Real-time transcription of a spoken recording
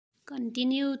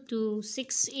Continue to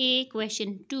 6a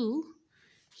question 2.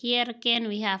 Here again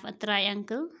we have a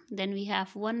triangle. Then we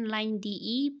have one line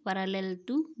DE parallel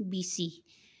to BC.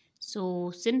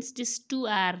 So since these two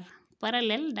are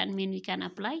parallel, that means we can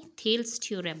apply Thales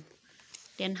theorem.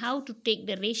 Then how to take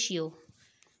the ratio?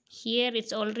 Here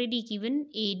it's already given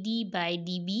AD by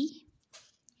DB.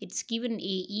 It's given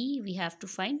AE. We have to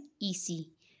find EC.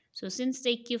 So since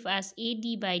they give us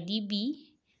AD by DB,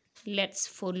 let's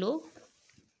follow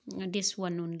this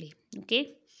one only.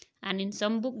 Okay. And in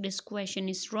some book this question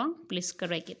is wrong. Please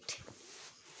correct it.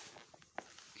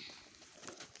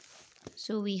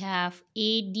 So we have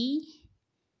AD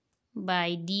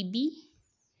by DB.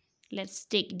 Let's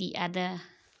take the other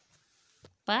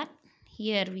part.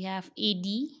 Here we have AD.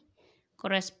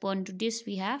 Correspond to this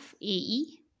we have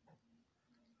AE.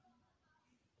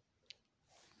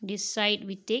 This side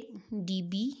we take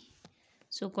DB.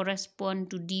 So correspond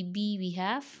to DB we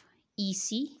have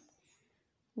EC.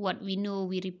 What we know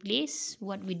we replace.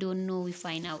 What we don't know we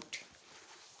find out.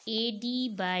 AD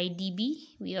by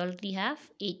DB we already have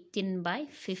 18 by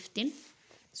 15.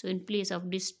 So in place of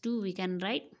this 2 we can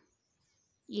write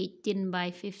 18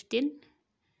 by 15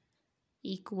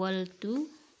 equal to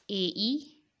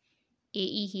AE.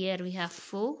 AE here we have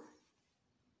 4.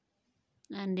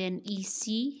 And then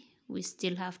EC we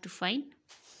still have to find.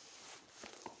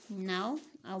 Now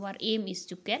our aim is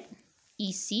to get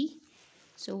EC.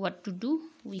 So what to do?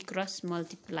 We cross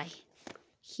multiply.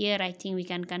 Here I think we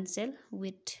can cancel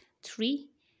with 3.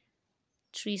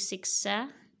 3 6 are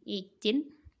 18.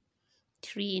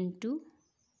 3 into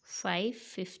 5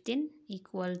 15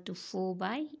 equal to 4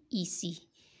 by EC.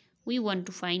 We want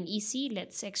to find EC.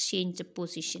 Let's exchange the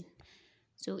position.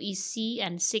 So EC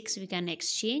and 6 we can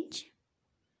exchange.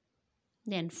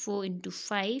 Then 4 into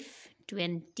 5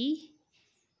 20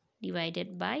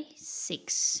 divided by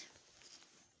 6.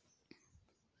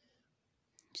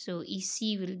 So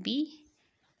EC will be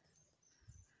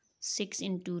 6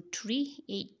 into 3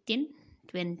 18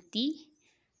 20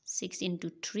 6 into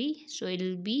 3. So it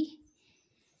will be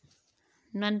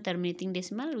non-terminating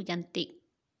decimal. We can take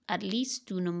at least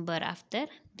 2 number after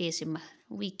decimal.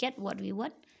 We get what we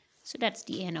want. So that's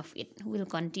the end of it. We'll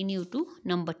continue to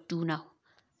number 2 now.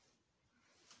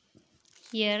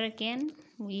 Here again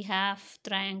we have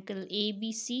triangle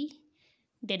ABC,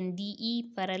 then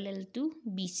DE parallel to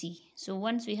BC. So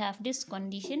once we have this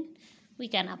condition, we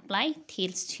can apply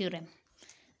Thales theorem.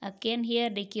 Again here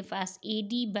they give us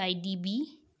AD by DB.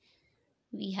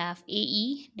 We have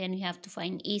AE, then we have to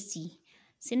find AC.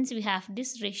 Since we have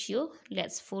this ratio,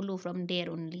 let's follow from there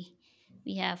only.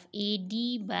 We have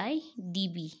AD by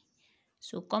DB.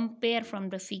 So compare from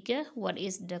the figure what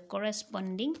is the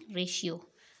corresponding ratio.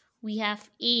 We have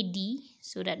AD,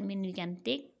 so that means we can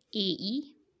take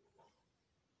AE.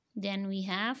 Then we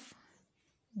have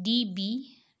DB,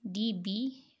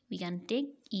 we can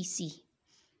take EC.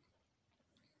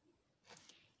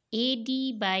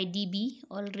 AD by DB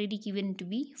already given to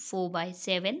be 4 by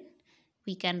 7.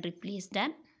 We can replace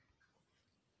that.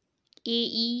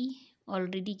 AE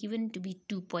already given to be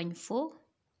 2.4.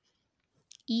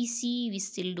 EC we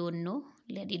still don't know.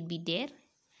 Let it be there.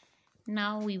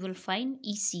 Now we will find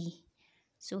EC.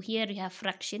 So here we have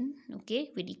fraction,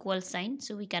 okay, with equal sign.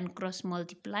 So we can cross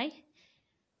multiply.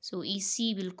 So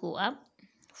EC will go up.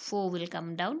 4 will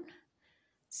come down.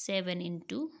 7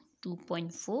 into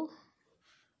 2.4.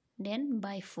 Then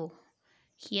by 4.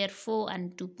 Here 4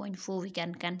 and 2.4 we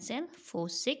can cancel. 4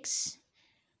 6.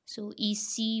 So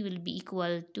EC will be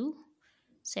equal to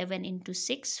 7 into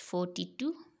 6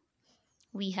 42.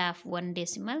 We have 1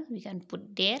 decimal. We can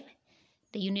put there.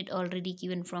 The unit already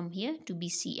given from here to be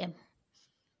cm.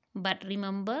 But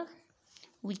remember,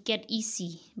 we get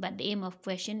EC, but the aim of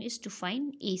question is to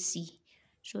find AC.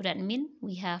 So that means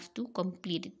we have to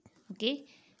complete it. Okay,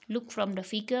 look from the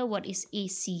figure what is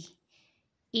AC.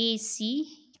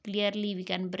 AC, clearly we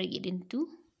can break it into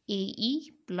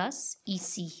AE plus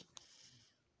EC.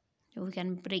 So we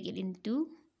can break it into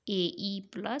AE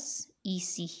plus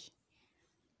EC.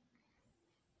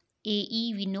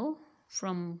 AE we know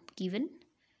from given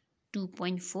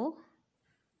 2.4.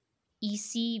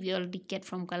 EC we already get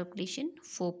from calculation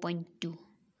 4.2,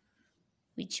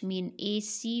 which means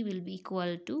AC will be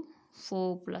equal to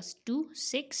 4 plus 2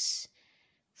 6.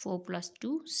 4 plus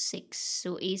 2 6.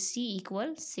 So AC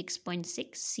equals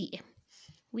 6.6 cm.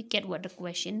 We get what the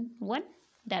question want.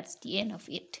 That's the end of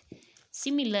it.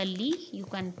 Similarly, you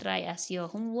can try as your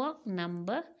homework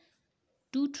number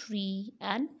 2 3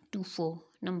 and 2 4.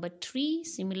 Number 3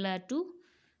 similar to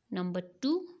number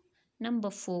 2.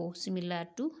 Number 4 similar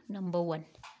to number 1.